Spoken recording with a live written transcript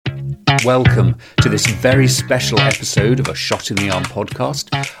Welcome to this very special episode of A Shot in the Arm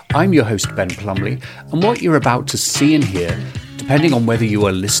podcast. I'm your host, Ben Plumley, and what you're about to see and hear, depending on whether you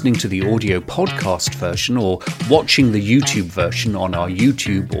are listening to the audio podcast version or watching the YouTube version on our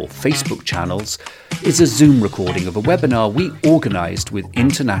YouTube or Facebook channels, is a Zoom recording of a webinar we organised with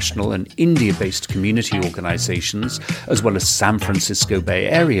international and India-based community organisations, as well as San Francisco Bay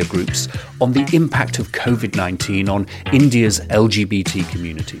Area groups, on the impact of COVID-19 on India's LGBT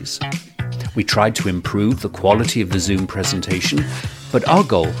communities. We tried to improve the quality of the Zoom presentation, but our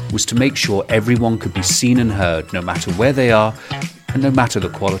goal was to make sure everyone could be seen and heard no matter where they are and no matter the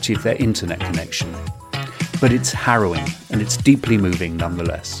quality of their internet connection. But it's harrowing and it's deeply moving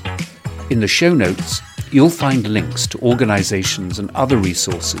nonetheless. In the show notes, you'll find links to organisations and other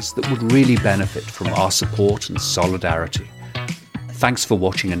resources that would really benefit from our support and solidarity. Thanks for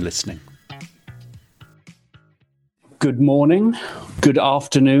watching and listening. Good morning, good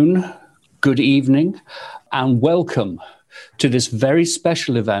afternoon, good evening, and welcome to this very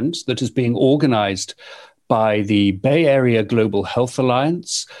special event that is being organised by the Bay Area Global Health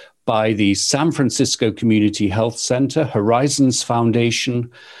Alliance, by the San Francisco Community Health Center, Horizons Foundation,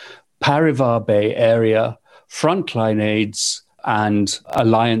 Parivar Bay Area, Frontline AIDS, and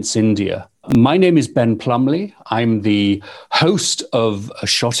Alliance India. My name is Ben Plumley. I'm the host of A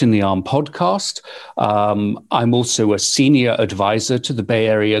Shot in the Arm podcast. I'm also a senior advisor to the Bay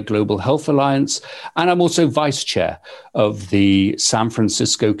Area Global Health Alliance, and I'm also vice chair of the San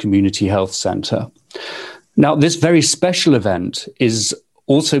Francisco Community Health Center. Now, this very special event is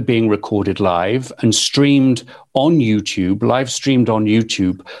also being recorded live and streamed on YouTube, live streamed on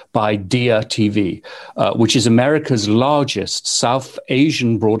YouTube by Dia TV, which is America's largest South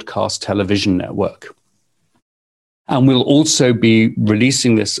Asian broadcast television network. And we'll also be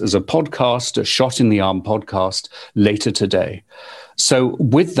releasing this as a podcast, a Shot in the Arm podcast, later today. So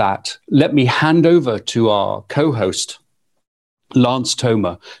with that, let me hand over to our co-host, Lance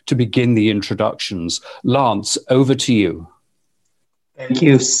Thoma, to begin the introductions. Lance, over to you. Thank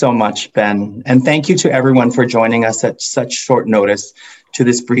you so much, Ben. And thank you to everyone for joining us at such short notice to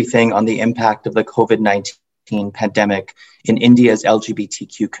this briefing on the impact of the COVID-19 pandemic in India's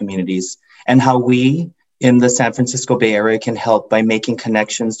LGBTQ communities and how we in the San Francisco Bay Area can help by making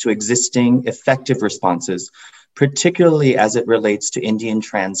connections to existing effective responses, particularly as it relates to Indian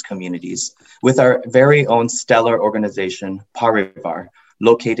trans communities, with our very own stellar organization, Parivar,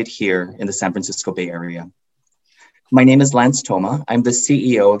 located here in the San Francisco Bay Area. My name is Lance Thoma. I'm the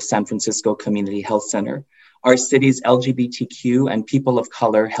CEO of San Francisco Community Health Center, our city's LGBTQ and people of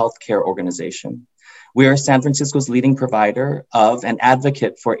color healthcare organization. We are San Francisco's leading provider of and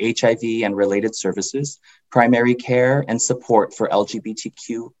advocate for HIV and related services, primary care, and support for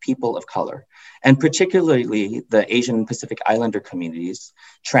LGBTQ people of color, and particularly the Asian and Pacific Islander communities,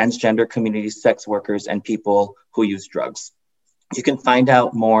 transgender communities, sex workers, and people who use drugs. You can find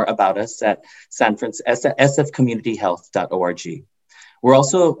out more about us at sfcommunityhealth.org. We're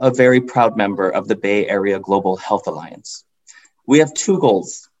also a very proud member of the Bay Area Global Health Alliance. We have two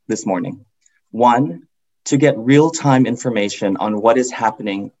goals this morning. One, to get real-time information on what is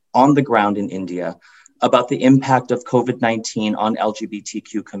happening on the ground in India about the impact of COVID-19 on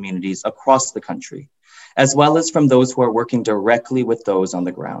LGBTQ communities across the country, as well as from those who are working directly with those on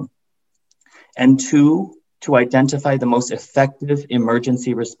the ground. And two, to identify the most effective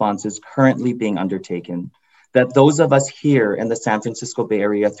emergency responses currently being undertaken, that those of us here in the San Francisco Bay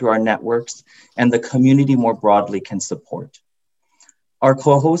Area through our networks and the community more broadly can support. Our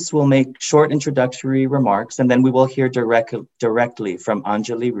co-hosts will make short introductory remarks, and then we will hear directly from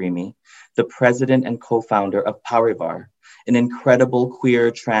Anjali Rimi, the president and co-founder of Parivar, an incredible queer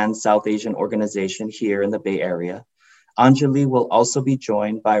trans South Asian organization here in the Bay Area. Anjali will also be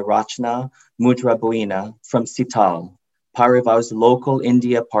joined by Rachna Mudrabuina from Sital, Parivar's local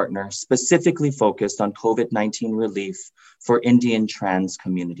India partner, specifically focused on COVID-19 relief for Indian trans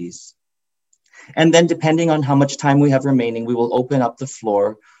communities. And then depending on how much time we have remaining, we will open up the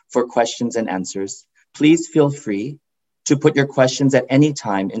floor for questions and answers. Please feel free to put your questions at any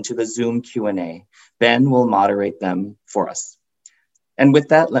time into the Zoom Q&A. Ben will moderate them for us. And with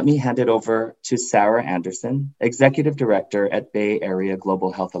that, let me hand it over to Sarah Anderson, Executive Director at Bay Area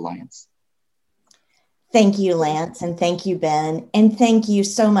Global Health Alliance. Thank you, Lance, and thank you, Ben. And thank you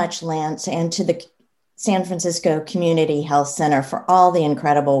so much, Lance, and to the San Francisco Community Health Center for all the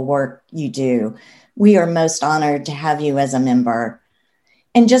incredible work you do. We are most honored to have you as a member.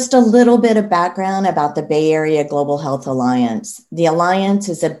 And just a little bit of background about the Bay Area Global Health Alliance. The Alliance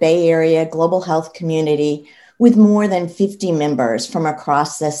is a Bay Area global health community with more than 50 members from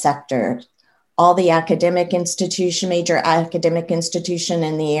across the sector, all the major academic institution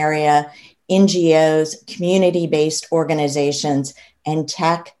in the area, NGOs, community-based organizations, and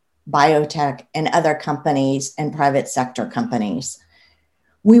tech, biotech, and other companies and private sector companies.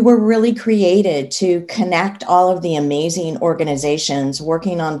 We were really created to connect all of the amazing organizations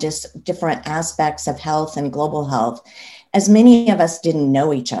working on just different aspects of health and global health, as many of us didn't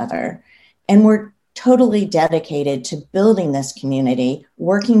know each other. And we're totally dedicated to building this community,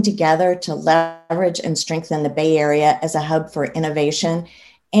 working together to leverage and strengthen the Bay Area as a hub for innovation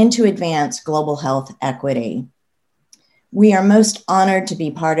and to advance global health equity. We are most honored to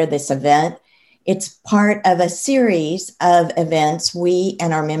be part of this event. It's part of a series of events we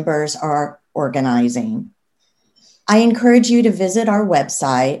and our members are organizing. I encourage you to visit our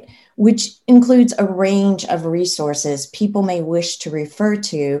website, which includes a range of resources people may wish to refer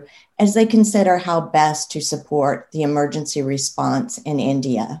to as they consider how best to support the emergency response in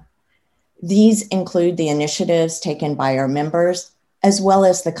India. These include the initiatives taken by our members, as well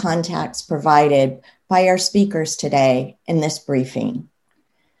as the contacts provided by our speakers today in this briefing.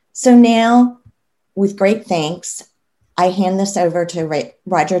 So now, with great thanks, I hand this over to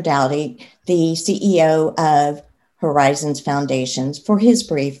Roger Dowdy, the CEO of Horizons Foundations, for his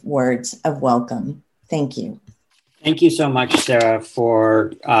brief words of welcome. Thank you. Thank you so much, Sarah,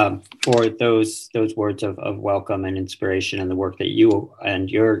 for those words of welcome and inspiration and the work that you and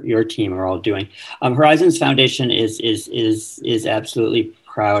your team are all doing. Horizons Foundation is absolutely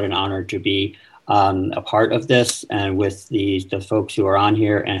proud and honored to be a part of this, and with the folks who are on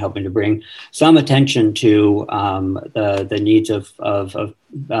here and helping to bring some attention to the needs of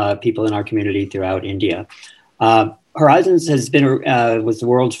people in our community throughout India. Horizons was the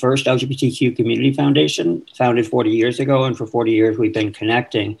world's first LGBTQ community foundation, founded 40 years ago, and for 40 years we've been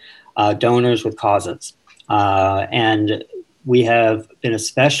connecting donors with causes. And we have been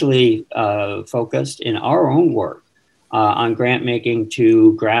especially focused in our own work on grant making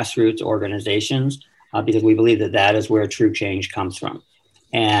to grassroots organizations, because we believe that is where true change comes from.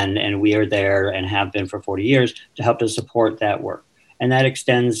 And we are there and have been for 40 years to help to support that work. And that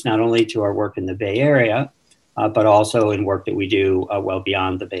extends not only to our work in the Bay Area, but also in work that we do well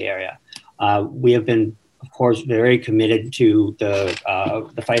beyond the Bay Area. We have been, of course, very committed to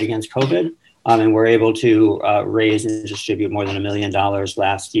the fight against COVID, and we're able to raise and distribute more than $1 million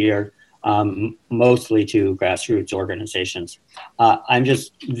last year, mostly to grassroots organizations. I'm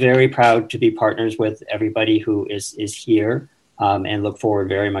just very proud to be partners with everybody who is here, and look forward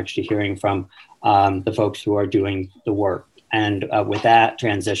very much to hearing from the folks who are doing the work. And with that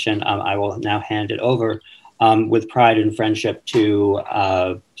transition, I will now hand it over with pride and friendship to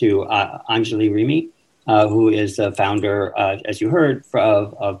Anjali Rimi, who is the founder, as you heard,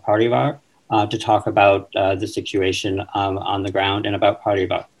 of Parivar, to talk about the situation on the ground and about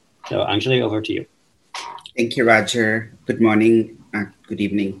Parivar. So Anjali, over to you. Thank you, Roger. Good morning, good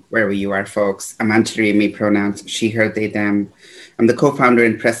evening, wherever you are, folks. I'm Anjali Rimi, pronouns she, her, they, them. I'm the co-founder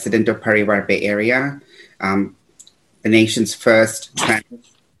and president of Parivar Bay Area, the nation's first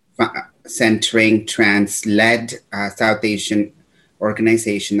trans-centering, trans-led South Asian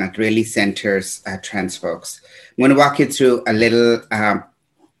organization that really centers trans folks. I'm going to walk you through a little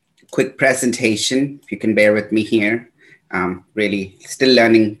quick presentation, if you can bear with me here. Really still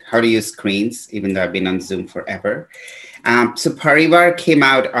learning how to use screens, even though I've been on Zoom forever. So Parivar came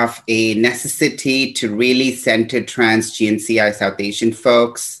out of a necessity to really center trans GNCI South Asian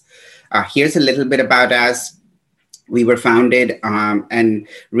folks. Here's a little bit about us. We were founded and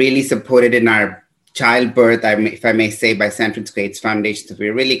really supported in our childbirth, if I may say, by San Francisco AIDS Foundation. So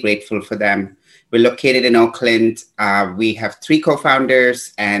we're really grateful for them. We're located in Oakland. We have 3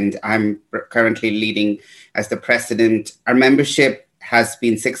 co-founders, and I'm currently leading as the president. Our membership has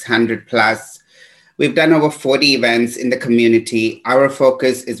been 600 plus. We've done over 40 events in the community. Our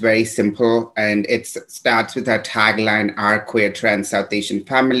focus is very simple, and it starts with our tagline, Our Queer Trans South Asian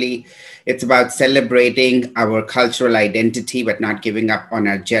Family. It's about celebrating our cultural identity, but not giving up on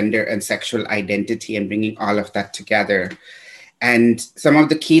our gender and sexual identity, and bringing all of that together. And some of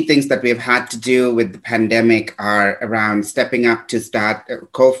the key things that we've had to do with the pandemic are around stepping up to start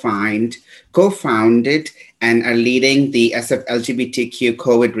co-founded and are leading the LGBTQ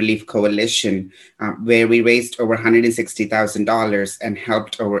COVID Relief Coalition, where we raised over $160,000 and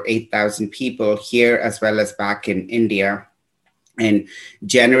helped over 8,000 people here as well as back in India. And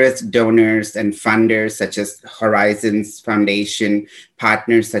generous donors and funders such as Horizons Foundation,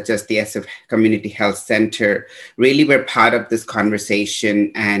 partners such as the SF Community Health Center, really were part of this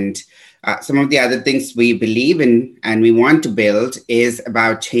conversation. And Some of the other things we believe in and we want to build is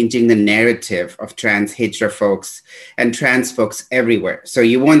about changing the narrative of trans Hijra folks and trans folks everywhere. So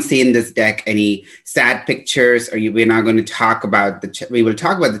you won't see in this deck any sad pictures, or we're not going to talk about we will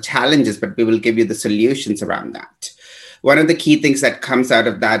talk about the challenges, but we will give you the solutions around that. One of the key things that comes out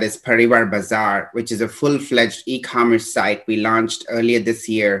of that is Parivar Bazaar, which is a full-fledged e-commerce site we launched earlier this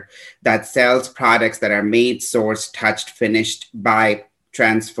year that sells products that are made, sourced, touched, finished by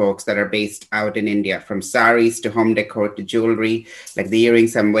trans folks that are based out in India, from saris to home decor to jewelry, like the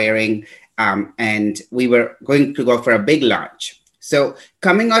earrings I'm wearing. And we were going to go for a big launch. So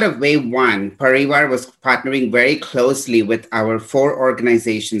coming out of wave one, Parivar was partnering very closely with our 4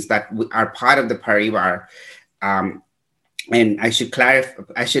 organizations that are part of the Parivar. And I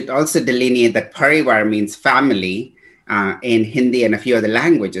should also delineate that Parivar means family in Hindi and a few other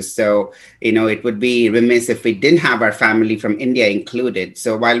languages. So, it would be remiss if we didn't have our family from India included.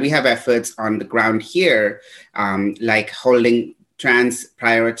 So while we have efforts on the ground here, like holding trans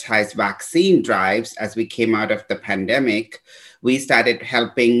prioritized vaccine drives as we came out of the pandemic, we started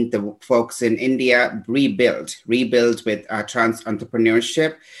helping the folks in India rebuild with trans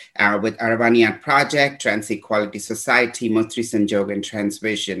entrepreneurship, with Aravaniyat Project, Trans Equality Society, Mutri Sanjog, and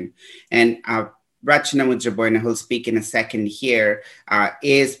Transvision. And Rachna Mujraboyna, who'll speak in a second here,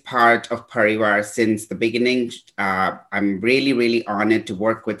 is part of Parivar since the beginning. I'm really, really honored to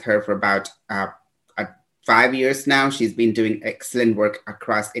work with her for about 5 years now. She's been doing excellent work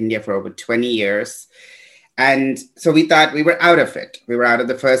across India for over 20 years. And so we thought we were out of it. We were out of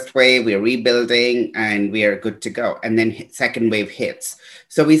the first wave, we are rebuilding, and we are good to go. And then second wave hits.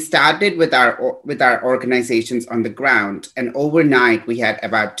 So we started with our organizations on the ground. And overnight, we had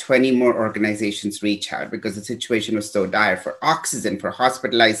about 20 more organizations reach out because the situation was so dire, for oxygen, for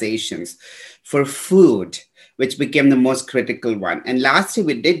hospitalizations, for food, which became the most critical one. And last year,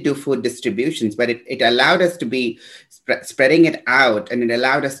 we did do food distributions, but it allowed us to be spreading it out, and it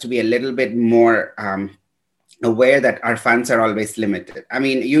allowed us to be a little bit more aware that our funds are always limited. I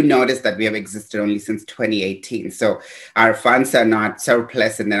mean, you notice that we have existed only since 2018. So our funds are not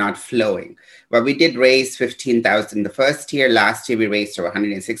surplus and they're not flowing. But we did raise 15,000 the first year. Last year, we raised over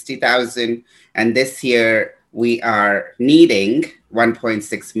 160,000. And this year, we are needing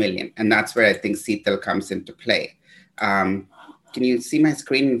 1.6 million. And that's where I think Seetal comes into play. Can you see my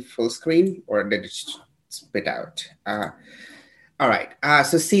screen full screen, or did it spit out? All right,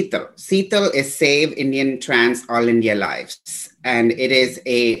 so Seetal is Save Indian Trans All India Lives, and it is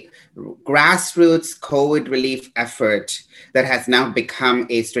a grassroots COVID relief effort that has now become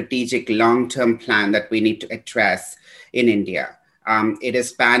a strategic long-term plan that we need to address in India. It is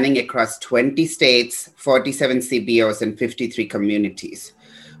spanning across 20 states, 47 CBOs, and 53 communities.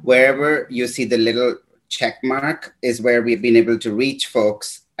 Wherever you see the little check mark is where we've been able to reach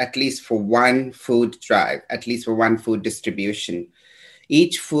folks at least for one food drive, at least for one food distribution.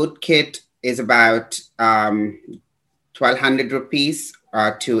 Each food kit is about 1,200 rupees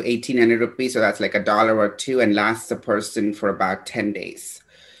to 1,800 rupees. So that's like $1 or $2, and lasts a person for about 10 days.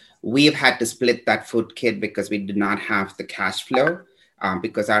 We've had to split that food kit because we did not have the cash flow,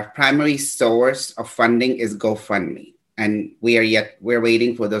 because our primary source of funding is GoFundMe. And we're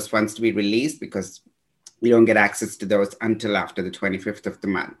waiting for those funds to be released because we don't get access to those until after the 25th of the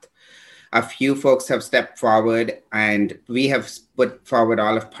month. A few folks have stepped forward, and we have put forward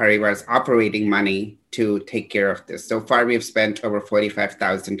all of Parivar's operating money to take care of this. So far, we have spent over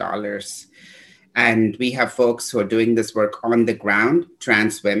 $45,000. And we have folks who are doing this work on the ground,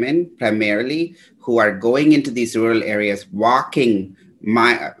 trans women primarily, who are going into these rural areas, walking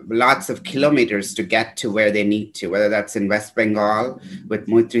lots of kilometers to get to where they need to, whether that's in West Bengal with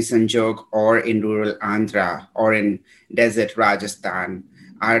Mutri Sanjog, or in rural Andhra, or in desert Rajasthan.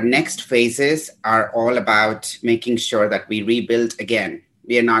 Our next phases are all about making sure that we rebuild again.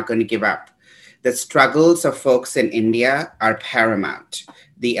 We are not going to give up. The struggles of folks in India are paramount.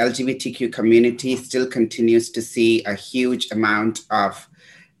 The LGBTQ community still continues to see a huge amount of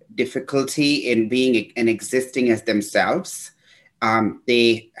difficulty in being and existing as themselves.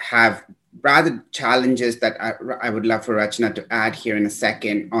 They have rather challenges that I would love for Rachna to add here in a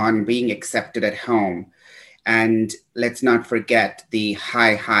second on being accepted at home. And let's not forget the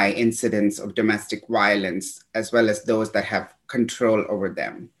high incidence of domestic violence, as well as those that have control over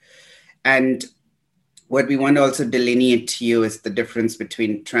them. And what we want to also delineate to you is the difference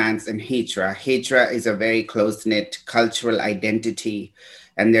between trans and Hijra. Hijra is a very close-knit cultural identity,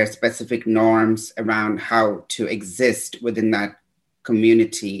 and there are specific norms around how to exist within that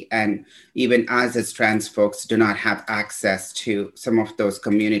community, and even us as trans folks do not have access to some of those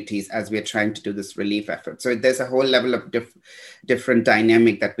communities as we're trying to do this relief effort. So there's a whole level of different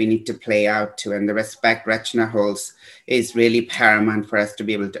dynamic that we need to play out to, and the respect Rachna holds is really paramount for us to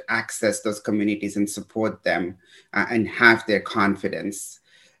be able to access those communities and support them and have their confidence.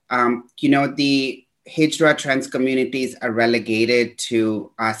 The Hijra trans communities are relegated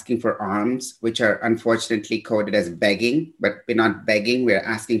to asking for alms, which are unfortunately coded as begging, but we're not begging, we're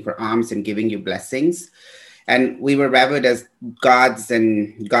asking for alms and giving you blessings. And we were revered as gods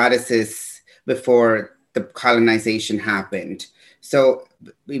and goddesses before the colonization happened. So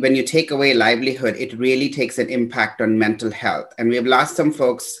when you take away livelihood, it really takes an impact on mental health. And we have lost some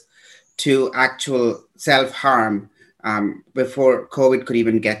folks to actual self-harm before COVID could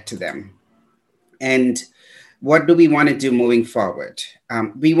even get to them. And what do we want to do moving forward?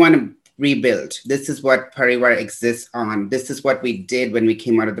 We want to rebuild. This is what Parivar exists on. This is what we did when we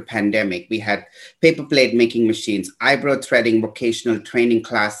came out of the pandemic. We had paper plate making machines, eyebrow threading, vocational training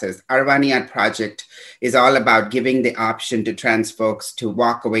classes. Our Vani project is all about giving the option to trans folks to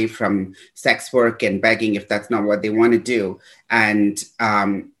walk away from sex work and begging if that's not what they want to do, and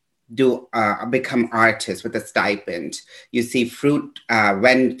become artists with a stipend. You see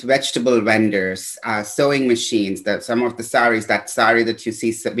vegetable vendors, sewing machines, that some of the saris, that sari that you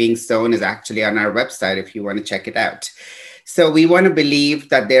see being sewn is actually on our website if you want to check it out. So we want to believe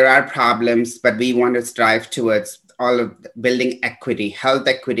that there are problems, but we want to strive towards all of building equity, health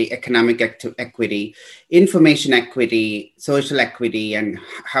equity, economic equity, information equity, social equity, and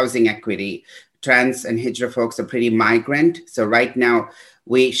housing equity. Trans and Hijra folks are pretty migrant. So right now,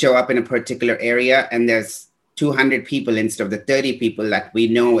 we show up in a particular area and there's 200 people instead of the 30 people that we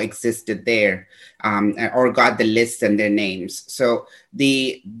know existed there or got the list and their names. So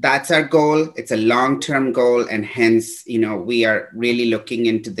that's our goal. It's a long-term goal. And hence, we are really looking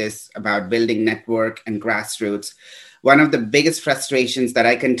into this about building network and grassroots. One of the biggest frustrations that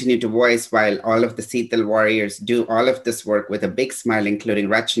I continue to voice while all of the Seatal warriors do all of this work with a big smile, including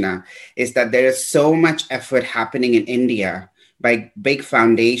Rachna, is that there is so much effort happening in India by big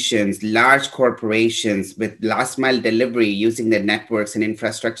foundations, large corporations with last mile delivery using their networks and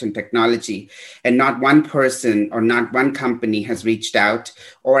infrastructure and technology. And not one person or not one company has reached out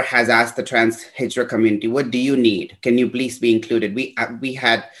or has asked the trans Hijra community, what do you need? Can you please be included?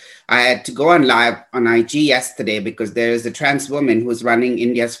 I had to go on live on IG yesterday because there is a trans woman who's running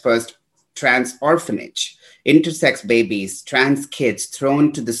India's first trans orphanage. Intersex babies, trans kids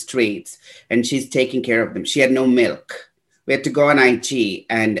thrown to the streets, and she's taking care of them. She had no milk. We had to go on IG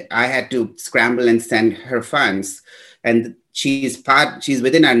and I had to scramble and send her funds. And she's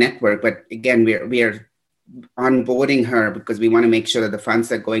within our network, but again, we are onboarding her because we want to make sure that the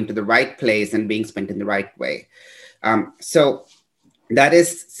funds are going to the right place and being spent in the right way. So that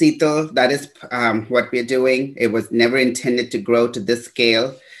is Seatal, that is what we're doing. It was never intended to grow to this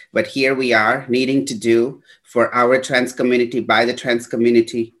scale, but here we are needing to do for our trans community, by the trans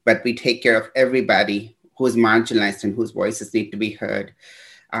community, but we take care of everybody who's marginalized and whose voices need to be heard.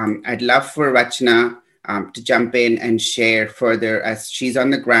 I'd love for Rachna to jump in and share further as she's on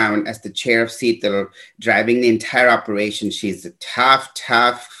the ground as the chair of Seatal, driving the entire operation. She's a tough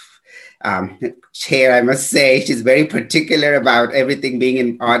chair, I must say. She's very particular about everything being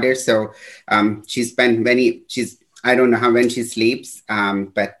in order. So I don't know when she sleeps,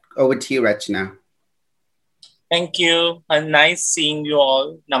 but over to you, Rachna. Thank you. And nice seeing you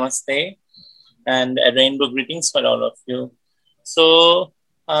all. Namaste. And rainbow greetings for all of you. So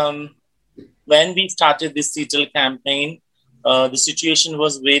when we started this Seatal campaign, the situation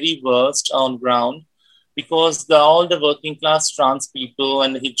was very worst on ground because all the working class trans people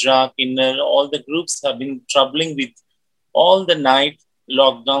and Hijra, Kinnar, all the groups have been troubling with all the night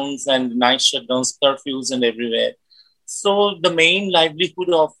lockdowns and night shutdowns, curfews and everywhere. So the main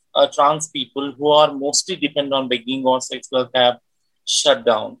livelihood of trans people who are mostly dependent on begging or sex work have shut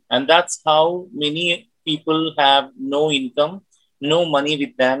down. And that's how many people have no income, no money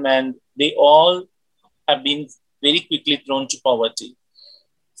with them, and they all have been very quickly thrown to poverty.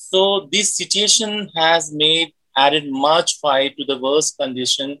 So this situation has added much fire to the worst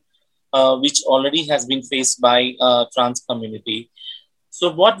condition, which already has been faced by trans community. So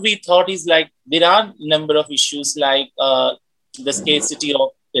what we thought is there are a number of issues like the scarcity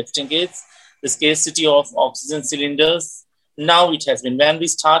of testing kits, the scarcity of oxygen cylinders. Now it has been. When we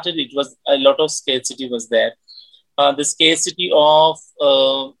started, it was a lot of scarcity was there. The scarcity of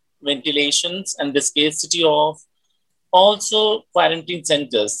ventilations and the scarcity of also quarantine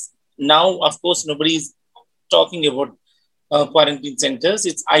centers. Now, of course, nobody is talking about quarantine centers.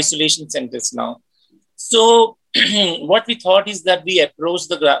 It's isolation centers now. So what we thought is that we approach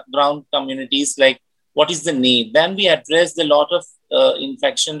the ground communities like, what is the need? Then we addressed a lot of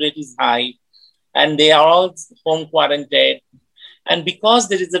infection rate is high, and they are all home quarantined. And because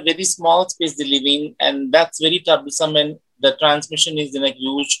there is a very small space they live in, and that's very troublesome, and the transmission is in a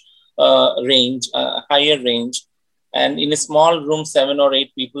huge range, higher range. And in a small room, 7 or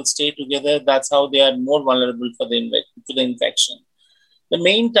 8 people stay together. That's how they are more vulnerable to the infection. The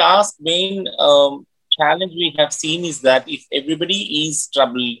main challenge we have seen is that if everybody is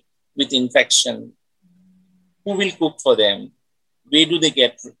troubled with infection, who will cook for them? Where do they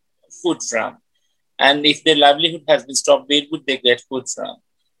get food from? And if their livelihood has been stopped, where would they get food from?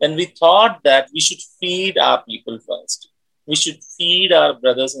 Then we thought that we should feed our people first. We should feed our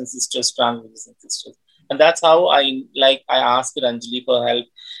brothers and sisters, trans brothers and sisters. And that's how I asked Anjali for help.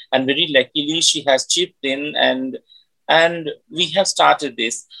 And very luckily, she has chipped in, and we have started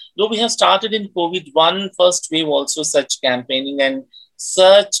this. Though we have started in COVID first wave also such campaigning and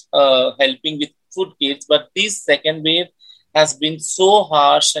such helping with food kits, but this second wave has been so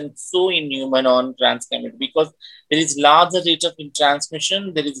harsh and so inhuman on trans community, because there is larger rate of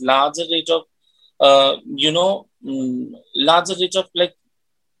transmission, there is larger rate of, larger rate of like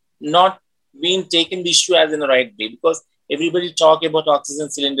not being taken the issue as in the right way, because everybody talk about oxygen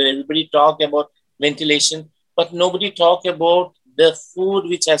cylinder, everybody talk about ventilation, but nobody talk about the food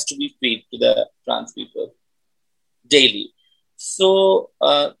which has to be fed to the trans people daily. So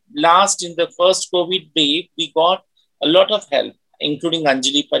last in the first COVID wave, we got a lot of help, including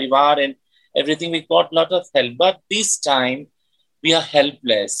Anjali Parivar and everything. We got a lot of help. But this time, we are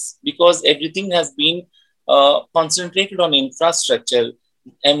helpless because everything has been concentrated on infrastructure,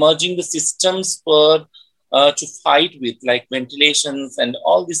 emerging the systems for to fight with, like ventilations and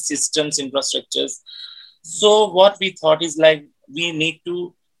all these systems, infrastructures. So what we thought is like we need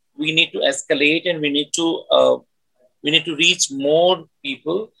to escalate, and we need to reach more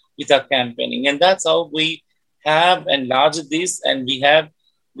people with our campaigning, and that's how we have enlarged this, and we have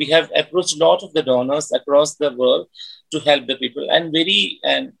approached a lot of the donors across the world to help the people, and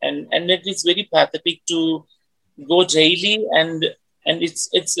it is very pathetic to go daily and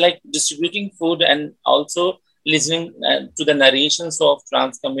it's like distributing food and also listening to the narrations of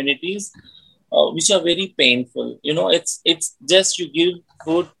trans communities, which are very painful. It's just you give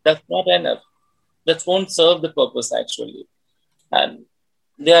food, that's not enough. That won't serve the purpose actually, and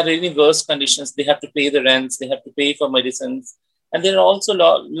they are really worse conditions. They have to pay the rents, they have to pay for medicines, and there are also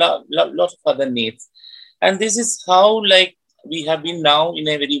lot of other needs. And this is how like we have been now in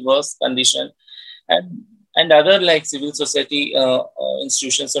a very worse condition, and other like civil society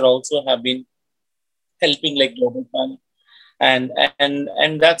institutions are also have been helping, like Global Fund,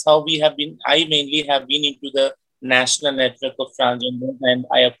 and that's how we have been. I mainly have been into the national network of transgender, and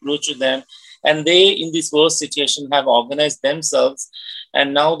I approached them, and they in this worst situation have organized themselves,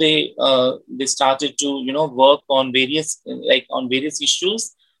 and now they started to work on various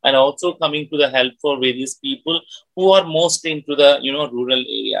issues, and also coming to the help for various people who are mostly into the rural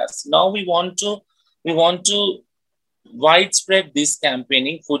areas. Now we want to widespread this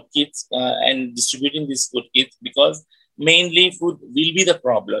campaigning food kits and distributing these food kits, because mainly food will be the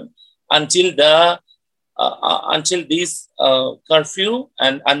problem until this curfew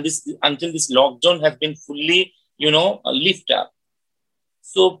and until this lockdown has been fully lift up.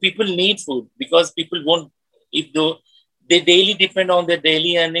 So people need food, because people won't, if they daily depend on their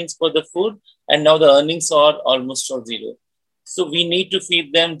daily earnings for the food, and now the earnings are almost zero. So we need to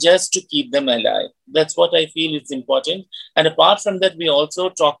feed them just to keep them alive. That's what I feel is important. And apart from that, we're also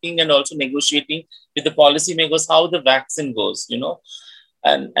talking and also negotiating with the policymakers how the vaccine goes,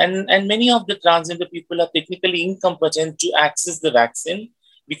 And many of the transgender people are technically incompetent to access the vaccine,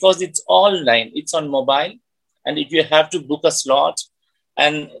 because it's online, it's on mobile, and if you have to book a slot,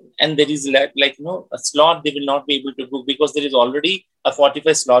 and there is a slot they will not be able to book, because there is already a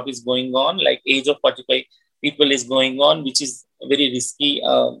 45 slot is going on, like age of 45 people is going on, which is a very risky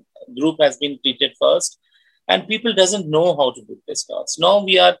group has been treated first, and people doesn't know how to book the slots. Now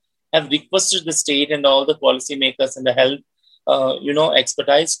we have requested the state and all the policymakers and the health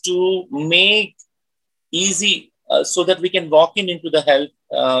expertise to make easy so that we can walk into the health,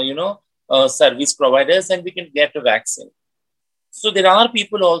 service providers, and we can get a vaccine. So there are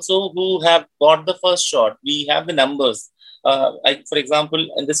people also who have got the first shot. We have the numbers. For example,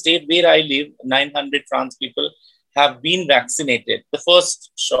 in the state where I live, 900 trans people have been vaccinated, the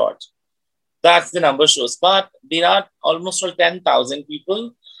first shot. That's the number shows. But there are almost 10,000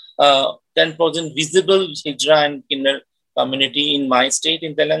 people, 10,000 visible Hijra and Kinder community in my state,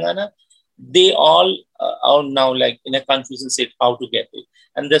 in Telangana. They all are now like in a confusion state how to get it.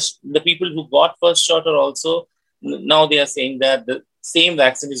 And the people who got first shot are also now they are saying that the same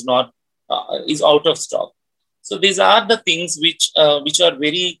vaccine is not is out of stock. So these are the things which are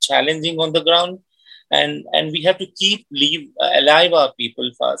very challenging on the ground, and we have to keep alive our people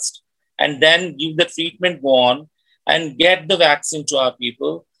first, and then give the treatment, go on, and get the vaccine to our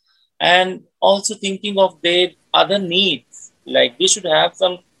people, and also thinking of their other needs, like they should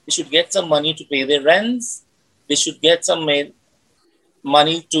get some money to pay their rents, they should get some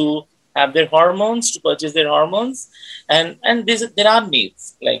money to have their hormones, to purchase their hormones, and there are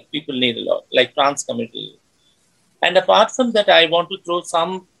needs, like people need a lot, like trans community. And apart from that, I want to throw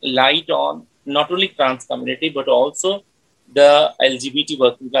some light on not only trans community, but also the LGBT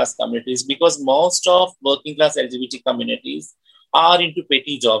working class communities, because most of working class LGBT communities are into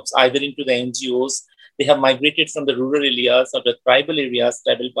petty jobs, either into the NGOs. They have migrated from the rural areas or the tribal areas,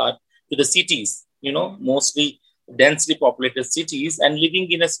 tribal part, to the cities, mostly densely populated cities, and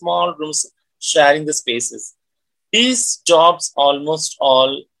living in a small rooms, sharing the spaces. These jobs almost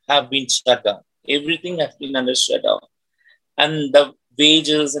all have been shut down. Everything has been under shutdown, and the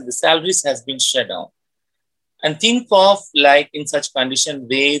wages and the salaries has been shut down. And think of, like, in such condition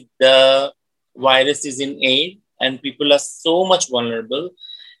where the virus is in air and people are so much vulnerable.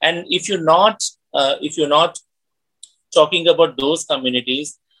 And if you're not talking about those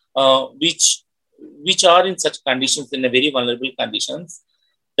communities which are in such conditions, in a very vulnerable conditions,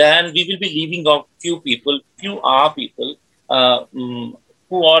 then we will be leaving out few are people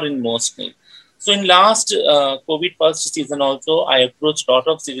who are in most need. So in last COVID first season also, I approached a lot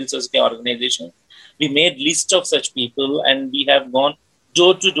of civil society organizations. We made list of such people, and we have gone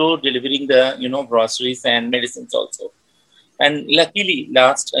door to door delivering the groceries and medicines also. And luckily,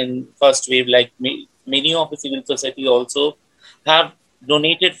 last and first wave, like many of the civil society also have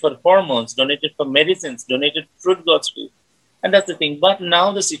donated for hormones, donated for medicines, donated fruit groceries, and that's the thing. But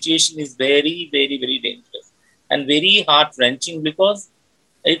now the situation is very, very, very dangerous and very heart-wrenching, because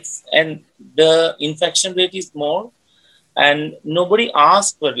the infection rate is more, and nobody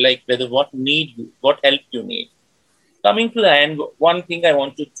asks for whether what help you need. Coming to the end, one thing I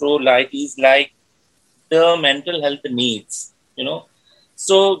want to throw light is the mental health needs.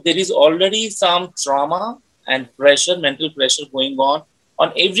 So there is already some trauma and mental pressure going on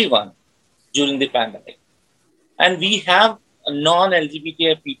everyone during the pandemic, and we have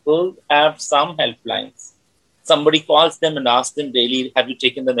non-LGBTI people have some helplines. Somebody calls them and asks them daily, have you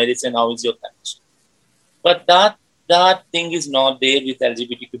taken the medicine? How is your condition? But that thing is not there with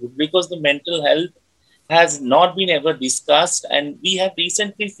LGBTQ people, because the mental health has not been ever discussed. And we have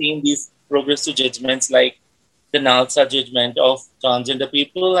recently seen these progressive judgments, like the Nalsa judgment of transgender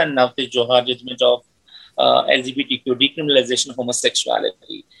people and now the Johar judgment of LGBTQ, decriminalization of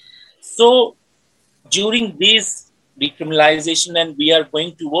homosexuality. So during this decriminalization, and we are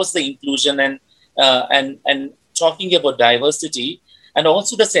going towards the inclusion and talking about diversity, and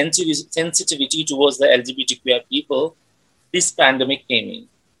also the sensitivity towards the LGBTQI people, this pandemic came in.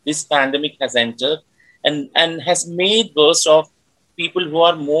 This pandemic has entered and has made burst of people who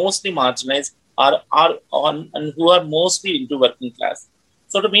are mostly marginalized and who are mostly into working class.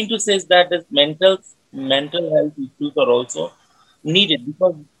 So to mean to say is that the mental health issues are also needed,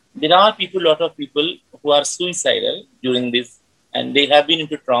 because there are a lot of people who are suicidal during this, and they have been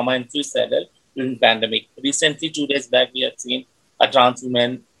into trauma and suicidal during pandemic. Recently, 2 days back, we have seen a trans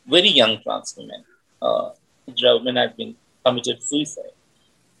woman, very young trans woman, woman has been committed suicide.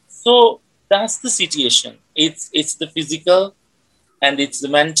 So that's the situation. It's the physical, and it's the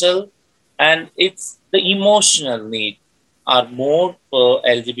mental, and it's the emotional need are more for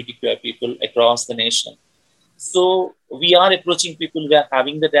LGBTQI people across the nation. So we are approaching people, we are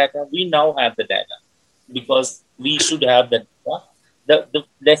having the data. We now have the data because we should have the data. The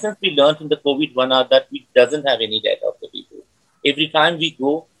lessons we learned in the COVID one are that we doesn't have any data of the people. Every time we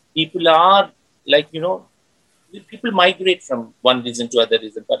go, people are people migrate from one reason to other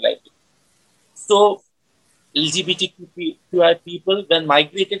reason for life. So LGBTQI people, when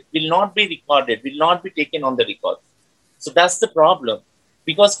migrated, will not be recorded, will not be taken on the record. So that's the problem,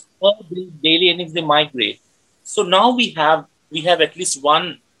 because for the daily earnings, they migrate. So now we have at least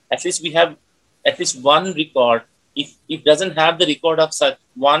one record. If it doesn't have the record of such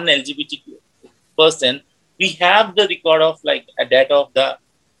one LGBTQ person, we have the record of a data of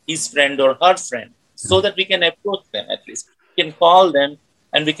his friend or her friend, so that we can approach them at least. We can call them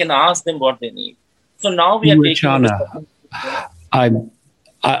and we can ask them what they need. So now we are Ruchana,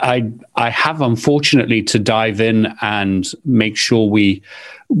 I have unfortunately to dive in and make sure we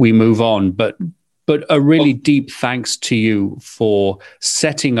move on, but a really deep thanks to you for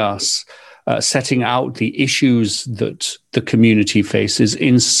setting out the issues that the community faces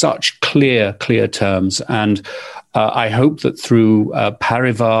in such clear terms. And I hope that through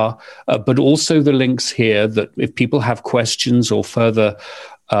Parivar, but also the links here, that if people have questions or further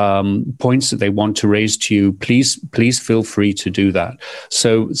points that they want to raise to you, please feel free to do that.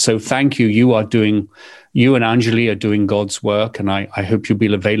 So thank you. You and Anjali are doing God's work, and I hope you'll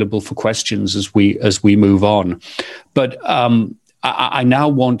be available for questions as we move on. But I now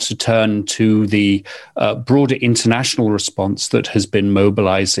want to turn to the broader international response that has been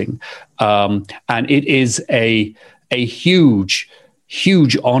mobilizing, and it is a huge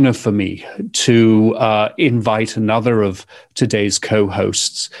honor for me to invite another of today's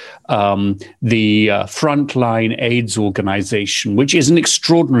co-hosts, the Frontline AIDS Organization, which is an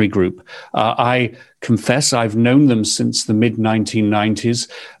extraordinary group. I confess I've known them since the mid-1990s,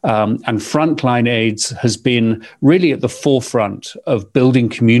 and Frontline AIDS has been really at the forefront of building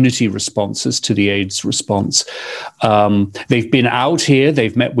community responses to the AIDS response. They've been out here,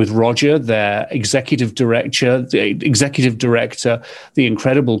 they've met with Roger, their executive director, the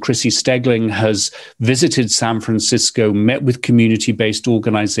incredible Chrissy Stegling, has visited San Francisco, met with community-based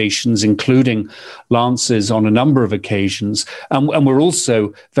organizations, including Lance's, on a number of occasions. And we're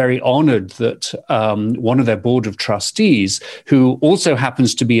also very honored that one of their board of trustees, who also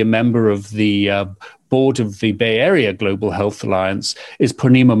happens to be a member of the board of the Bay Area Global Health Alliance, is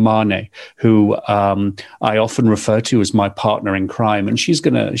Purnima Mane, who I often refer to as my partner in crime, and she's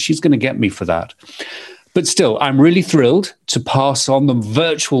gonna get me for that. But still, I'm really thrilled to pass on the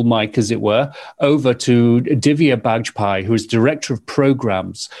virtual mic, as it were, over to Divya Bajpai, who is Director of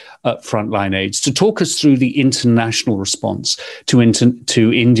Programs at Frontline AIDS, to talk us through the international response to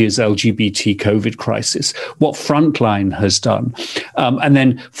India's LGBT COVID crisis, what Frontline has done, and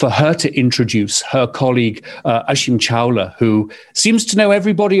then for her to introduce her colleague, Ashim Chawla, who seems to know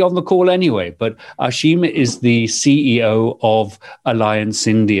everybody on the call anyway, but Ashim is the CEO of Alliance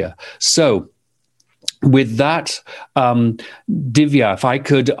India. So, with that, Divya, if I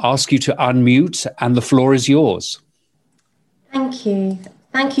could ask you to unmute, and the floor is yours. Thank you.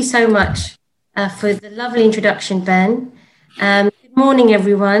 Thank you so much for the lovely introduction, Ben. Good morning,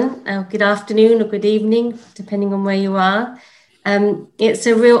 everyone. Good afternoon or good evening, depending on where you are. It's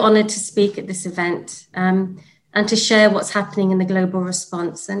a real honor to speak at this event and to share what's happening in the global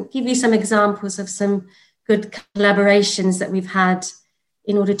response and give you some examples of some good collaborations that we've had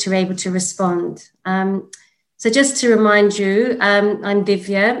in order to be able to respond. So just to remind you, I'm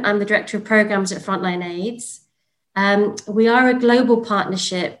Divya. I'm the Director of Programs at Frontline AIDS. We are a global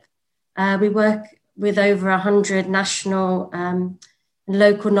partnership. We work with over 100 national and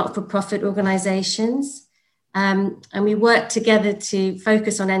local not-for-profit organizations. And we work together to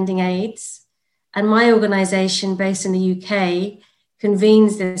focus on ending AIDS. And my organization, based in the UK,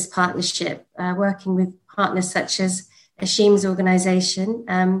 convenes this partnership, working with partners such as Ashim's organization,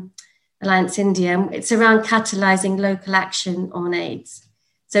 Alliance India. It's around catalyzing local action on AIDS.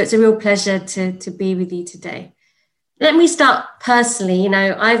 So it's a real pleasure to be with you today. Let me start personally.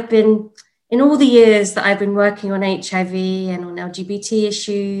 I've been, in all the years that I've been working on HIV and on LGBT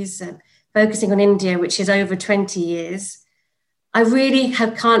issues and focusing on India, which is over 20 years, I really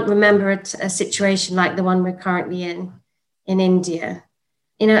can't remember a situation like the one we're currently in India.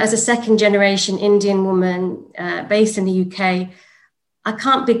 As a second generation Indian woman based in the UK, I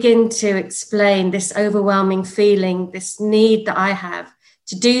can't begin to explain this overwhelming feeling, this need that I have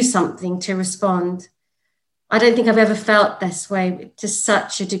to do something to respond. I don't think I've ever felt this way to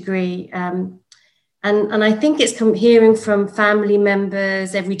such a degree. And I think it's hearing from family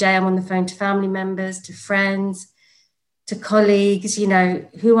members. Every day I'm on the phone to family members, to friends, to colleagues,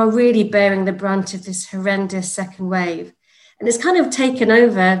 who are really bearing the brunt of this horrendous second wave. And it's kind of taken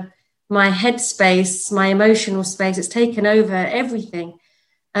over my headspace, my emotional space. It's taken over everything.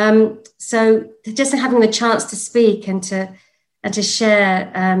 So just having the chance to speak and to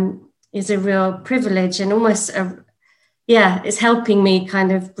share is a real privilege, and almost it's helping me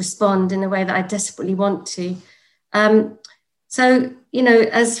kind of respond in the way that I desperately want to. So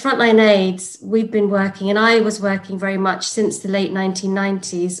as Frontline AIDS, we've been working, and I was working very much since the late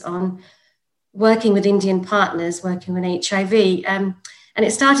 1990s on working with Indian partners, working with HIV. And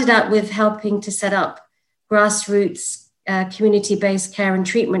it started out with helping to set up grassroots community-based care and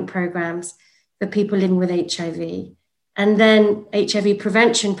treatment programs for people living with HIV. And then HIV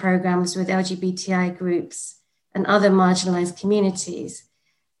prevention programs with LGBTI groups and other marginalized communities.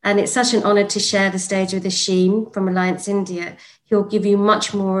 And it's such an honor to share the stage with Ashim from Alliance India. He'll give you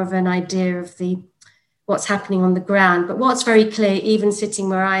much more of an idea of what's happening on the ground. But what's very clear, even sitting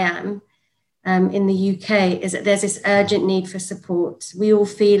where I am, in the UK, is that there's this urgent need for support. We all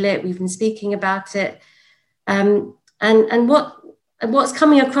feel it. We've been speaking about it. And what what's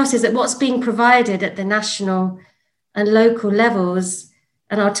coming across is that what's being provided at the national and local levels,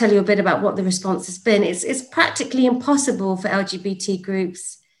 and I'll tell you a bit about what the response has been, it's practically impossible for LGBT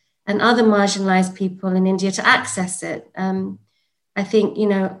groups and other marginalized people in India to access it. I think,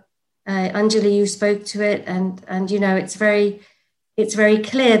 Anjali, you spoke to it, and it's very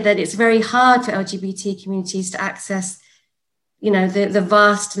clear that it's very hard for LGBT communities to access, the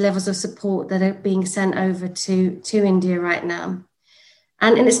vast levels of support that are being sent over to India right now.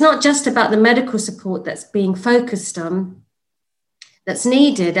 And it's not just about the medical support that's being focused on, that's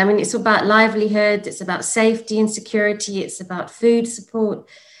needed. I mean, it's about livelihood, it's about safety and security, it's about food support.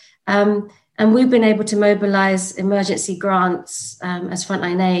 And we've been able to mobilize emergency grants as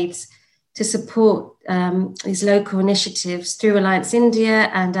Frontline Aids to support these local initiatives through Alliance India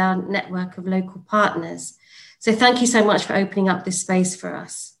and our network of local partners. So thank you so much for opening up this space for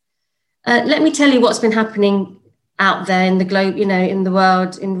us. Let me tell you what's been happening out there in the globe, in the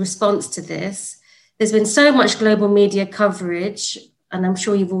world in response to this. There's been so much global media coverage, and I'm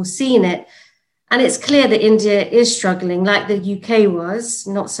sure you've all seen it. And it's clear that India is struggling, like the UK was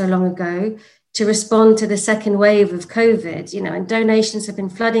not so long ago, to respond to the second wave of COVID, and donations have been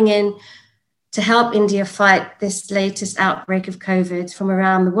flooding in to help India fight this latest outbreak of COVID from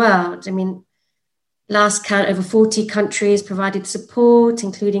around the world. I mean, last count, over 40 countries provided support,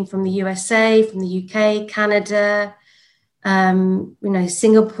 including from the USA, from the UK, Canada,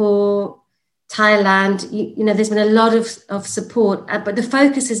 Singapore, Thailand. There's been a lot of support, but the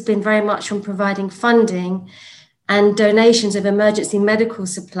focus has been very much on providing funding and donations of emergency medical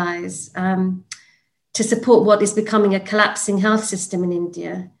supplies to support what is becoming a collapsing health system in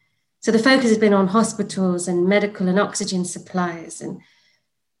India. So the focus has been on hospitals and medical and oxygen supplies. And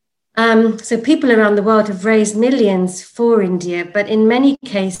so people around the world have raised millions for India, but in many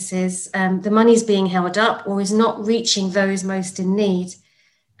cases, the money is being held up or is not reaching those most in need.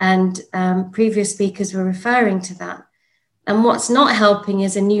 And previous speakers were referring to that. And what's not helping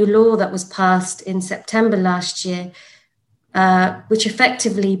is a new law that was passed in September last year, which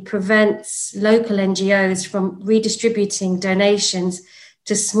effectively prevents local NGOs from redistributing donations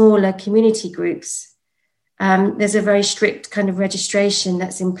to smaller community groups. There's a very strict kind of registration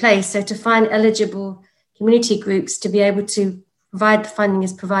that's in place. So to find eligible community groups to be able to provide the funding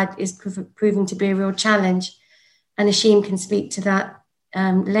is proving to be a real challenge. And Ashim can speak to that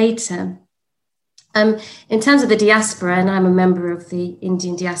later. In terms of the diaspora, and I'm a member of the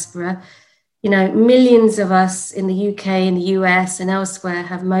Indian diaspora, millions of us in the UK, in the US and elsewhere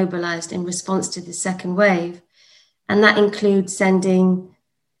have mobilized in response to the second wave. And that includes sending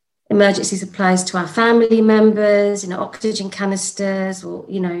emergency supplies to our family members, oxygen canisters, or,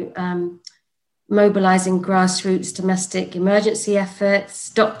 mobilizing grassroots domestic emergency efforts,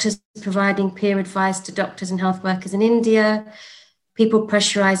 doctors providing peer advice to doctors and health workers in India, people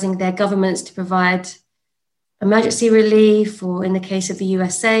pressurizing their governments to provide emergency relief, or in the case of the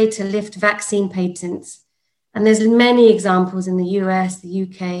USA, to lift vaccine patents. And there's many examples in the US, the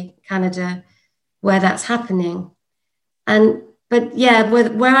UK, Canada, where that's happening. But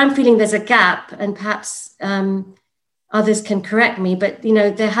where I'm feeling there's a gap, and perhaps others can correct me, but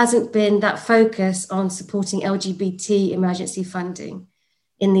there hasn't been that focus on supporting LGBT emergency funding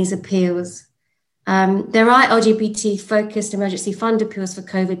in these appeals. There are LGBT-focused emergency fund appeals for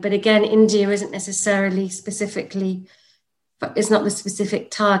COVID, but again, India isn't necessarily it's not the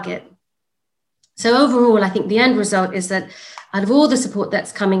specific target. So overall, I think the end result is that out of all the support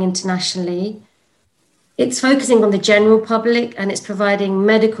that's coming internationally, it's focusing on the general public, and it's providing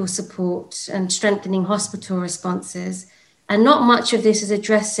medical support and strengthening hospital responses. And not much of this is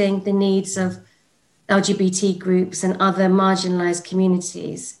addressing the needs of LGBT groups and other marginalized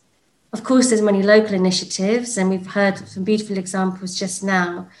communities. Of course, there's many local initiatives, and we've heard some beautiful examples just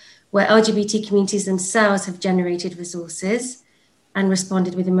now where LGBT communities themselves have generated resources and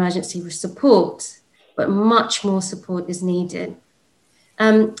responded with emergency support, but much more support is needed.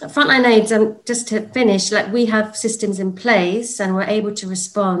 Frontline Aids, just to finish, we have systems in place, and we're able to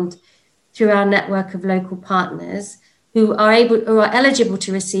respond through our network of local partners who are eligible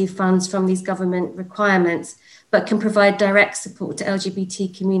to receive funds from these government requirements, but can provide direct support to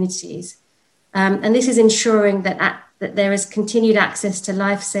LGBT communities. And this is ensuring that there is continued access to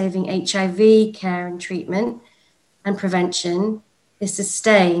life-saving HIV care and treatment and prevention is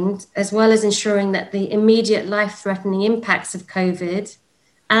sustained, as well as ensuring that the immediate life-threatening impacts of COVID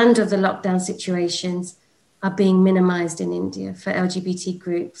and of the lockdown situations are being minimized in India for LGBT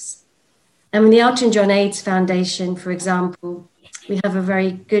groups. And with the Elton John AIDS Foundation, for example, we have a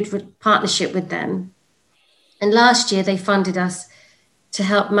very good partnership with them. And last year, they funded us to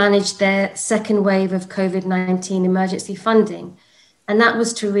help manage their second wave of COVID-19 emergency funding. and that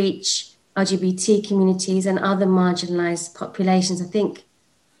was to reach LGBT communities and other marginalized populations. I think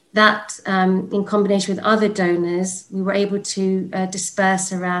that in combination with other donors, we were able to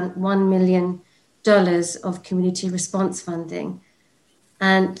disperse around $1 million of community response funding,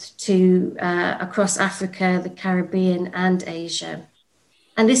 and to across Africa, the Caribbean, and Asia.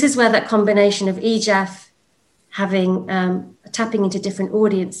 And this is where that combination of EJAF having tapping into different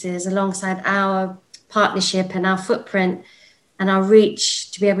audiences alongside our partnership and our footprint and our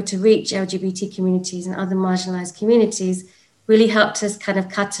reach to be able to reach LGBT communities and other marginalized communities really helped us kind of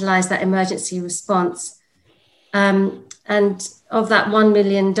catalyze that emergency response. And of that $1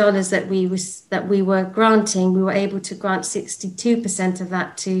 million that we were granting, we were able to grant 62% of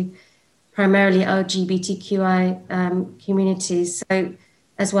that to primarily LGBTQI communities, so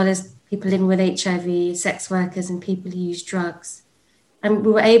as well as people living with HIV, sex workers, and people who use drugs. And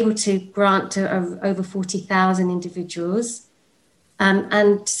we were able to grant to over 40,000 individuals.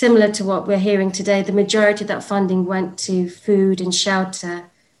 And similar to what we're hearing today, the majority of that funding went to food and shelter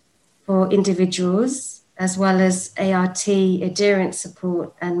for individuals, as well as ART, adherence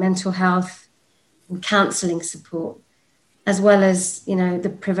support, and mental health and counselling support, as well as, you know, the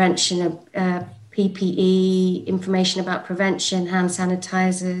prevention of PPE, information about prevention, hand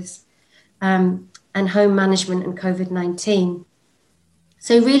sanitizers, and home management and COVID-19.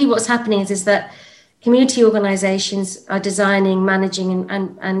 So really what's happening is that community organizations are designing, managing,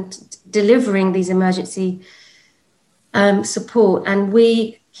 and delivering these emergency support, and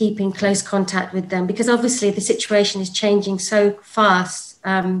we keep in close contact with them because obviously the situation is changing so fast.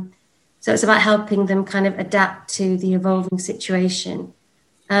 So it's about helping them kind of adapt to the evolving situation.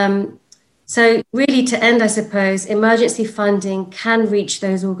 So really to end, I suppose, emergency funding can reach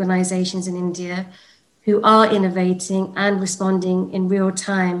those organizations in India who are innovating and responding in real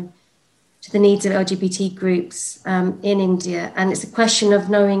time to the needs of LGBT groups in India. And it's a question of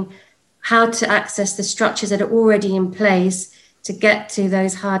knowing how to access the structures that are already in place to get to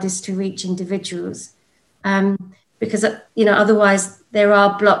those hardest to reach individuals. Because, you know, otherwise there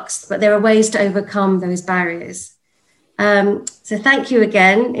are blocks, but there are ways to overcome those barriers. So thank you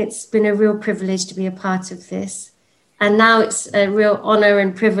again. It's been a real privilege to be a part of this. And now it's a real honor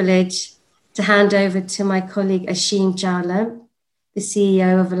and privilege to hand over to my colleague Ashim Jala, the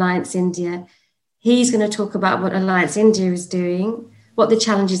CEO of Alliance India. He's going to talk about what Alliance India is doing, what the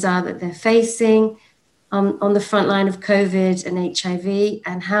challenges are that they're facing on the front line of COVID and HIV,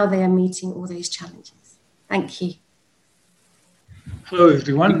 and how they are meeting all those challenges. Thank you. Hello,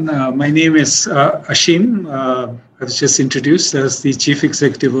 everyone. My name is Ashim. I was just introduced as the Chief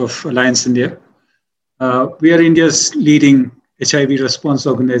Executive of Alliance India. We are India's leading HIV response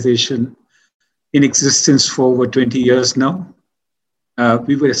organization in existence for over 20 years now.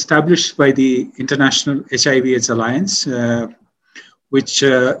 We were established by the International HIV/AIDS Alliance, which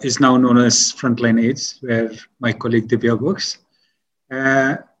is now known as Frontline AIDS, where my colleague Divya works.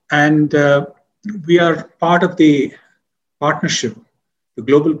 And we are part of the partnership, the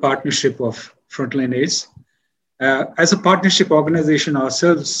global partnership of Frontline AIDS. As a partnership organization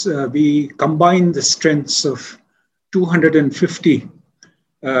ourselves, we combine the strengths of 250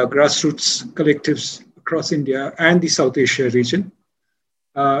 grassroots collectives across India and the South Asia region.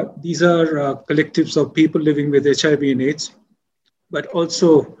 These are collectives of people living with HIV and AIDS, but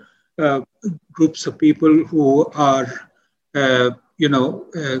also groups of people who are,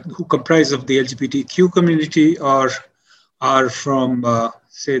 who comprise of the LGBTQ community or are from,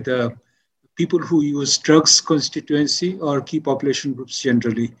 say, the people who use drugs constituency or key population groups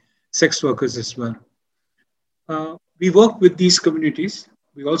generally, sex workers as well. We work with these communities.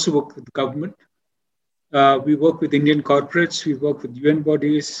 We also work with the government. We work with Indian corporates. We work with UN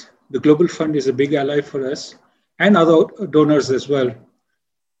bodies. The Global Fund is a big ally for us and other donors as well.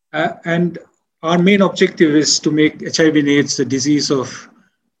 And our main objective is to make HIV and AIDS a disease of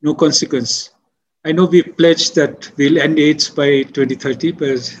no consequence. I know we pledged that we'll end AIDS by 2030,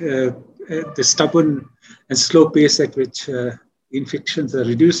 but the stubborn and slow pace at which infections are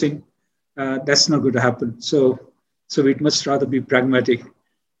reducing, that's not going to happen. So we'd much rather be pragmatic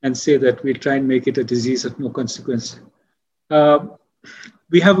and say that we'll try and make it a disease of no consequence.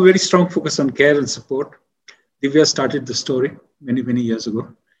 We have a very strong focus on care and support. Divya started the story many, many years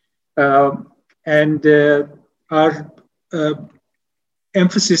ago. Our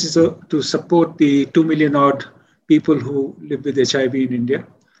emphasis is to support the 2 million odd people who live with HIV in India,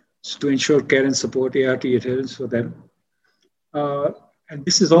 so to ensure care and support, ART adherence for them. And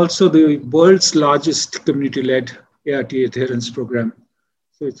this is also the world's largest community-led ART adherence program.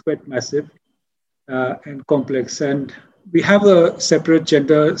 So it's quite massive and complex. And we have a separate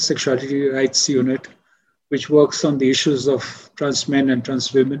gender sexuality rights unit which works on the issues of trans men and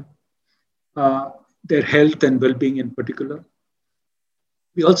trans women, their health and well-being in particular.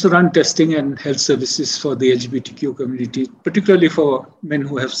 We also run testing and health services for the LGBTQ community, particularly for men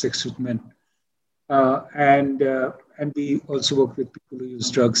who have sex with men. And we also work with people who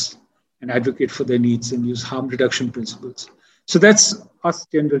use drugs and advocate for their needs and use harm reduction principles. So that's us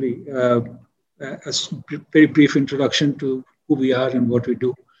generally, a very brief introduction to who we are and what we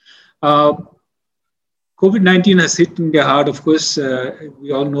do. COVID-19 has hit India hard, of course.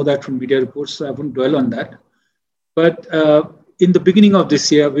 We all know that from media reports, so I won't dwell on that. But in the beginning of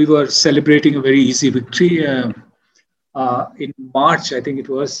this year, we were celebrating a very easy victory. In March, I think it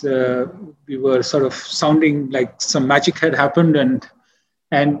was, we were sort of sounding like some magic had happened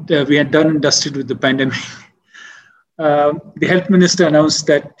and we had done and dusted with the pandemic. The health minister announced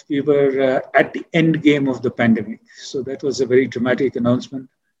that we were at the end game of the pandemic. So that was a very dramatic announcement.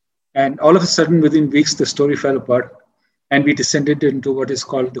 And all of a sudden, within weeks, the story fell apart and we descended into what is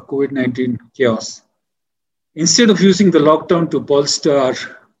called the COVID-19 chaos. Instead of using the lockdown to bolster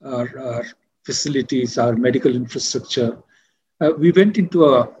our facilities, our medical infrastructure, we went into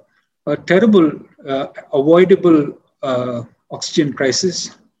a terrible, avoidable oxygen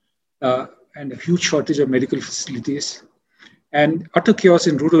crisis and a huge shortage of medical facilities and utter chaos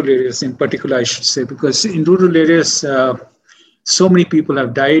in rural areas in particular, I should say, because in rural areas, so many people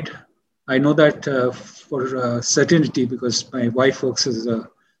have died. I know that for certainty because my wife works as a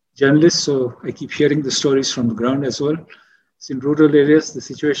journalist, so I keep hearing the stories from the ground as well. So in rural areas, the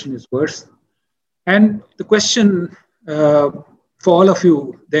situation is worse. And the question for all of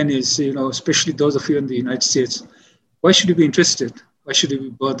you then is, especially those of you in the United States, why should you be interested? Why should you be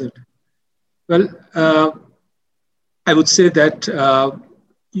bothered? Well, I would say that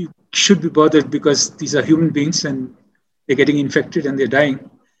you should be bothered because these are human beings and they're getting infected and they're dying.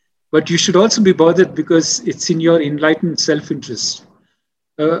 But you should also be bothered because it's in your enlightened self-interest.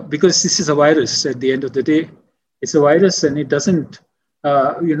 Because this is a virus at the end of the day. It's a virus and it doesn't,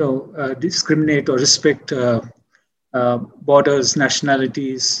 discriminate or respect borders,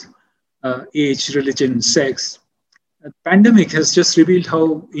 nationalities, age, religion, sex. The pandemic has just revealed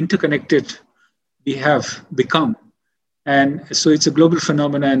how interconnected we have become. And so it's a global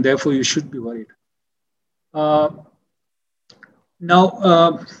phenomenon and therefore you should be worried. Now,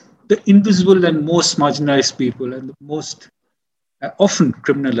 the invisible and most marginalized people and the most often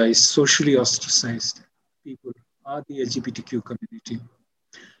criminalized, socially ostracized people are the LGBTQ community.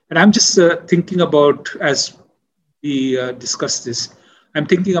 And I'm just thinking about, as we discuss this, I'm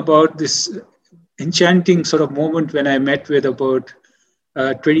thinking about this enchanting sort of moment when I met with about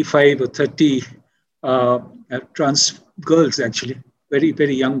 25 or 30 trans girls, actually, very,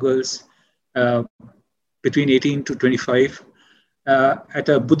 very young girls, between 18 to 25, at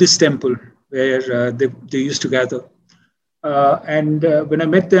a Buddhist temple where they used to gather. And when I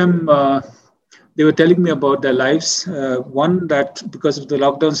met them, they were telling me about their lives. One, that because of the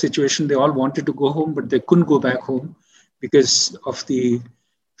lockdown situation, they all wanted to go home, but they couldn't go back home because of the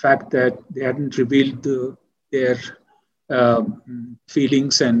fact that they hadn't revealed their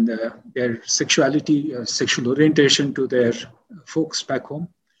feelings and their sexuality, sexual orientation to their folks back home.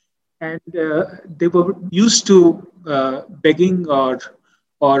 And they were used to begging or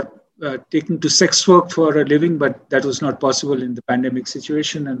taking to sex work for a living, but that was not possible in the pandemic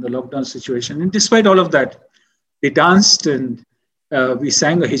situation and the lockdown situation. And despite all of that, they danced and we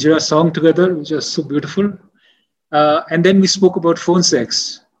sang a hijra song together, which was so beautiful. And then we spoke about phone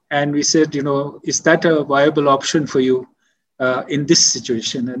sex. And we said, is that a viable option for you in this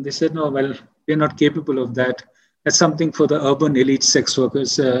situation? And they said, no, well, we're not capable of that. That's something for the urban elite sex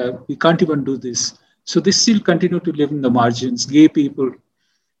workers. We can't even do this. So they still continue to live in the margins. Gay people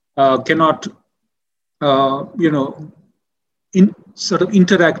cannot, sort of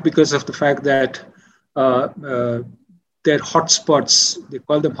interact because of the fact that their hotspots, they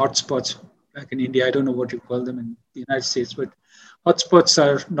call them hotspots back in India. I don't know what you call them in the United States, but hotspots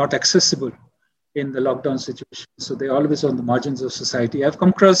are not accessible in the lockdown situation. So they're always on the margins of society. I've come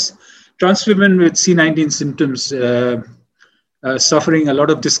across trans women with C19 symptoms suffering a lot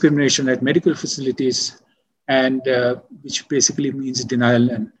of discrimination at medical facilities, and which basically means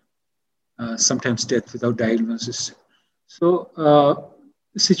denial and sometimes death without diagnosis. So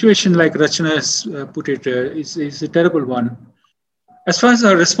a situation like Rachana has put it is a terrible one. As far as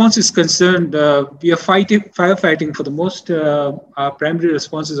our response is concerned, we are firefighting for the most. Our primary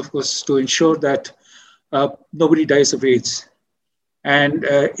response is, of course, to ensure that nobody dies of AIDS. And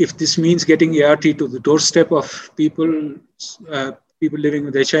if this means getting ART to the doorstep of people living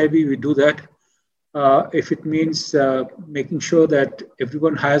with HIV, we do that. If it means making sure that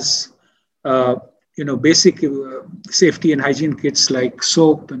everyone has basic safety and hygiene kits like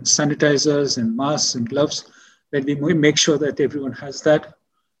soap and sanitizers and masks and gloves, that we make sure that everyone has that.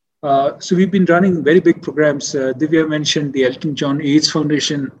 So we've been running very big programs. Divya mentioned the Elton John AIDS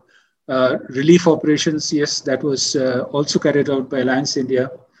Foundation relief operations. Yes, that was also carried out by Alliance India.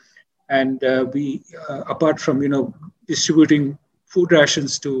 And we, apart from, distributing food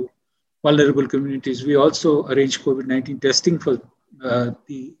rations to vulnerable communities, we also arrange COVID-19 testing for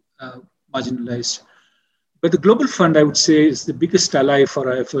the marginalized. But the Global Fund, I would say, is the biggest ally for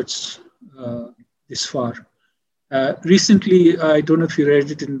our efforts this far. Recently, I don't know if you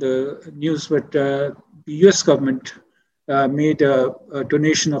read it in the news, but the US government made a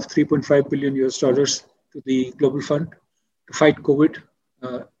donation of $3.5 billion to the Global Fund to fight COVID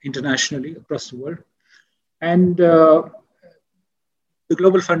internationally across the world. And the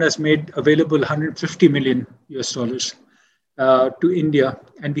Global Fund has made available $150 million to India.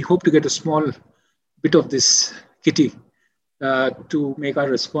 And we hope to get a small bit of this kitty to make our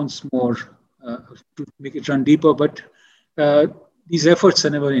response more, to make it run deeper. But these efforts are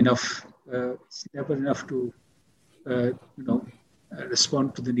never enough. It's never enough to,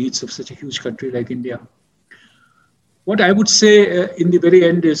 respond to the needs of such a huge country like India. What I would say in the very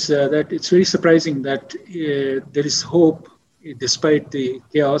end is that it's very surprising that there is hope despite the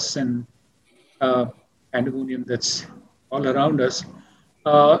chaos and pandemonium that's all around us,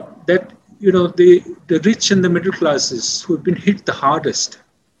 that the rich and the middle classes who have been hit the hardest,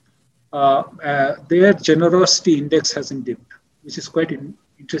 their generosity index hasn't dipped, which is quite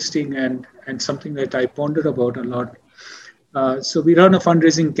interesting and something that I ponder about a lot. So we run a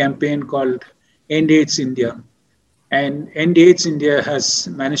fundraising campaign called End AIDS India. And End AIDS India has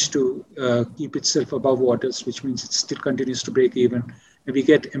managed to keep itself above waters, which means it still continues to break even. And we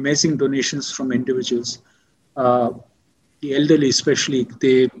get amazing donations from individuals. The elderly especially,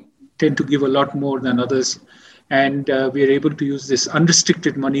 they tend to give a lot more than others. And we are able to use this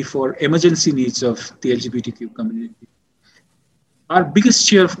unrestricted money for emergency needs of the LGBTQ community. Our biggest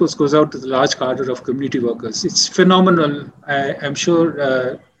cheer, of course, goes out to the large cadre of community workers. It's phenomenal. I'm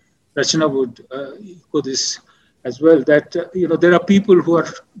sure Rachana would echo this as well, that there are people who are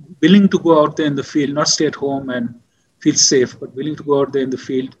willing to go out there in the field, not stay at home and feel safe, but willing to go out there in the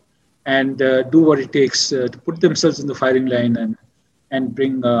field and do what it takes to put themselves in the firing line and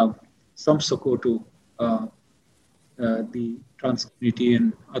bring some support to the trans community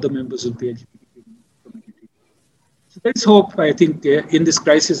and other members of the LGBT community. So there's hope, I think, in this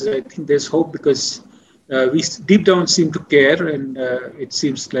crisis. I think there's hope because we deep down seem to care, and it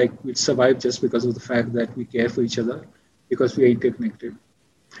seems like we'll survive just because of the fact that we care for each other, because we are interconnected.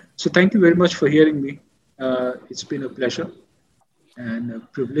 So thank you very much for hearing me. It's been a pleasure and a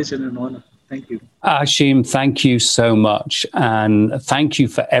privilege and an honor. Thank you. Ashim, thank you so much. And thank you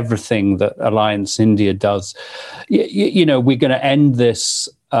for everything that Alliance India does. We're going to end this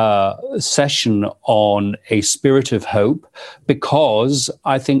session on a spirit of hope, because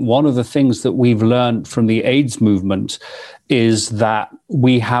I think one of the things that we've learned from the AIDS movement is that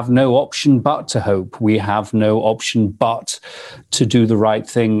we have no option but to hope. We have no option but to do the right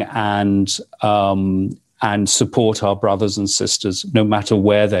thing and support our brothers and sisters, no matter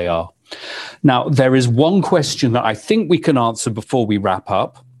where they are. Now, there is one question that I think we can answer before we wrap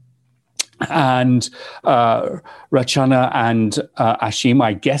up. And Rachana and Ashim,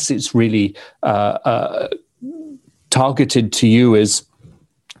 I guess it's really targeted to you, is,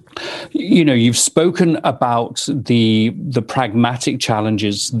 you've spoken about the pragmatic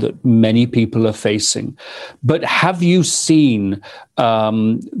challenges that many people are facing, but have you seen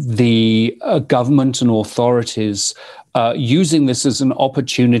the government and authorities using this as an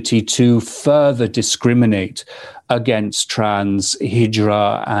opportunity to further discriminate against trans,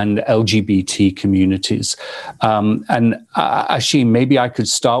 Hijra, and LGBT communities? And Ashim, maybe I could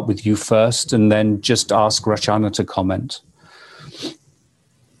start with you first and then just ask Rachana to comment.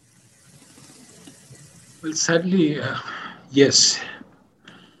 Well, sadly, yes.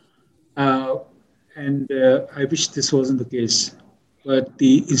 And I wish this wasn't the case, but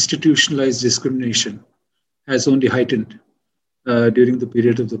the institutionalized discrimination has only heightened during the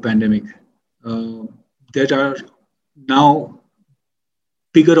period of the pandemic. There are now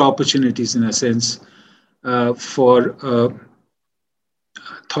bigger opportunities, in a sense, for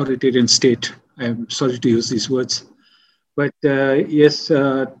authoritarian state. I'm sorry to use these words, but yes,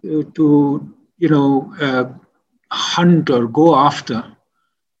 to hunt or go after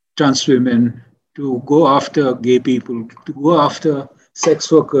trans women, to go after gay people, to go after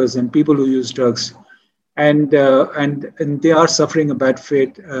sex workers and people who use drugs. And they are suffering a bad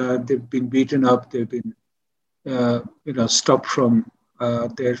fate. They've been beaten up. They've been, stopped from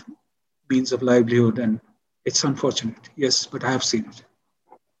their means of livelihood. And it's unfortunate, yes, but I have seen it.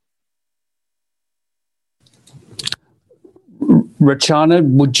 Rachana,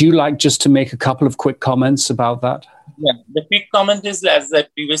 would you like just to make a couple of quick comments about that? Yeah, the quick comment is, as I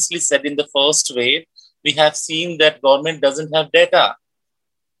previously said in the first wave, we have seen that government doesn't have data.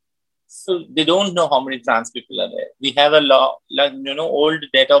 So they don't know how many trans people are there. We have a law, old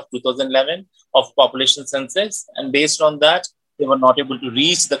data of 2011 of population census, and based on that, they were not able to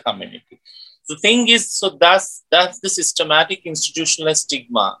reach the community. The thing is, so that's the systematic institutionalized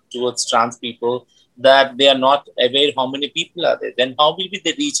stigma towards trans people, that they are not aware how many people are there. Then how will be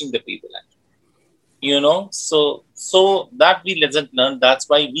they reaching the people? So that we lesson learned. That's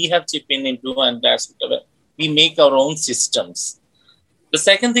why we have chipped into, and that's whatever. We make our own systems. The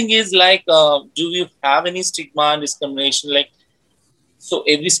second thing is do you have any stigma and discrimination? So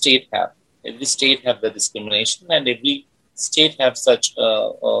every state have the discrimination, and every state have such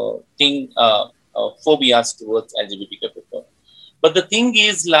phobias towards LGBTQ people. But the thing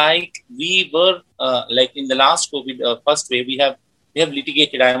is, we were in the last COVID first wave, we have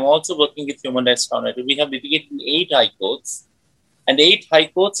litigated. I am also working with Human Rights Foundation. We have litigated 8 high courts, and 8 high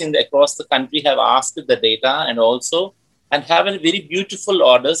courts across the country have asked the data and have a very beautiful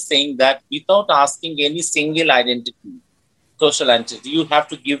order saying that without asking any single identity, social entity, you have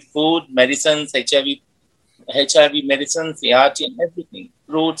to give food, medicines, HIV medicines, ART, and everything,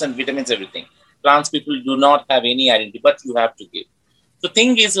 fruits and vitamins, everything. Trans people do not have any identity, but you have to give. The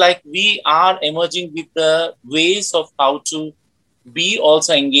thing is, we are emerging with the ways of how to be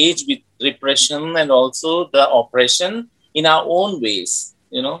also engaged with repression and also the oppression in our own ways,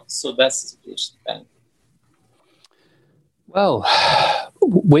 So that's the situation. Thank you. Well,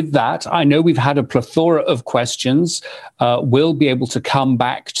 with that, I know we've had a plethora of questions. We'll be able to come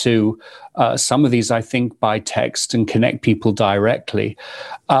back to some of these, I think, by text and connect people directly.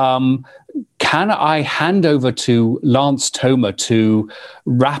 Can I hand over to Lance Toma to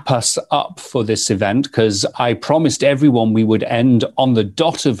wrap us up for this event? Because I promised everyone we would end on the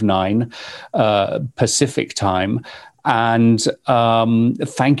dot of 9 Pacific time. And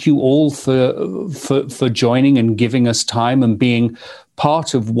thank you all for joining and giving us time and being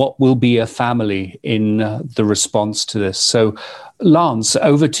part of what will be a family in the response to this. So, Lance,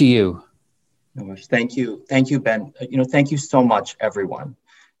 over to you. Thank you, Ben. Thank you so much, everyone,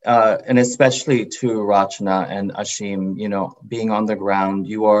 and especially to Rachana and Ashim. Being on the ground,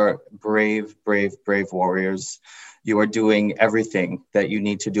 you are brave warriors. You are doing everything that you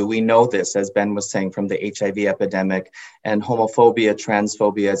need to do. We know this, as Ben was saying, from the HIV epidemic and homophobia,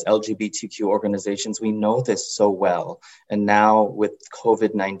 transphobia, as LGBTQ organizations. We know this so well. And now with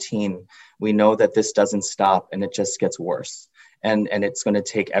COVID-19, we know that this doesn't stop and it just gets worse. And it's going to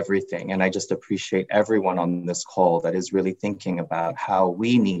take everything. And I just appreciate everyone on this call that is really thinking about how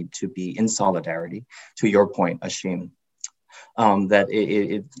we need to be in solidarity, to your point, Ashim. That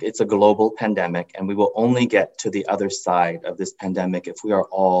it's a global pandemic, and we will only get to the other side of this pandemic if we are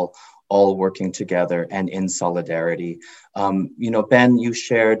all working together and in solidarity. Ben, you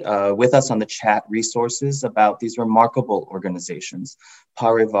shared with us on the chat resources about these remarkable organizations,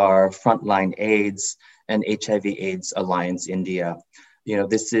 Parivar, Frontline AIDS, and HIV/AIDS Alliance India.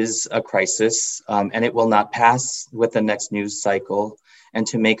 This is a crisis, and it will not pass with the next news cycle. And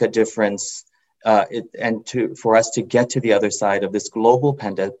to make a difference, for us to get to the other side of this global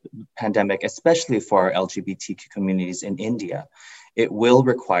pandemic, especially for our LGBTQ communities in India, it will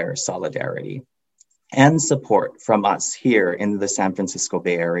require solidarity and support from us here in the San Francisco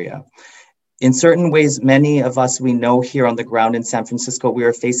Bay Area. In certain ways, many of us we know here on the ground in San Francisco, we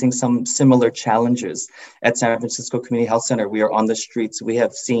are facing some similar challenges. At San Francisco Community Health Center, we are on the streets. We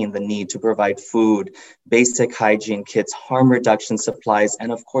have seen the need to provide food, basic hygiene kits, harm reduction supplies,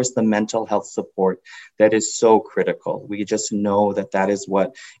 and of course, the mental health support that is so critical. We just know that that is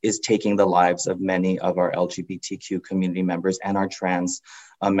what is taking the lives of many of our LGBTQ community members and our trans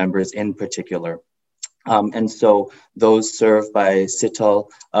members in particular. And so those served by CITL,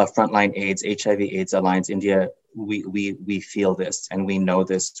 Frontline AIDS, HIV/AIDS Alliance India, we feel this and we know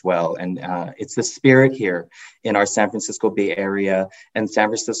this well. And it's the spirit here in our San Francisco Bay Area and San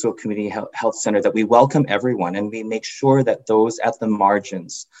Francisco Community Health Center that we welcome everyone and we make sure that those at the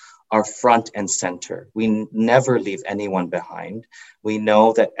margins are front and center. We never leave anyone behind. We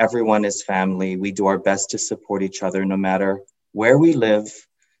know that everyone is family. We do our best to support each other no matter where we live,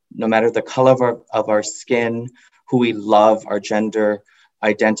 no matter the color of our skin, who we love, our gender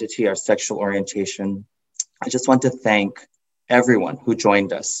identity, our sexual orientation. I just want to thank everyone who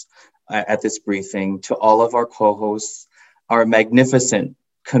joined us at this briefing, to all of our co-hosts, our magnificent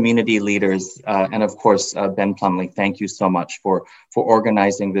community leaders, and of course, Ben Plumley, thank you so much for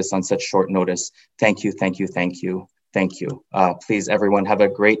organizing this on such short notice. Thank you, thank you, thank you, thank you. Please, everyone, have a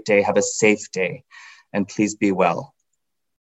great day, have a safe day, and please be well.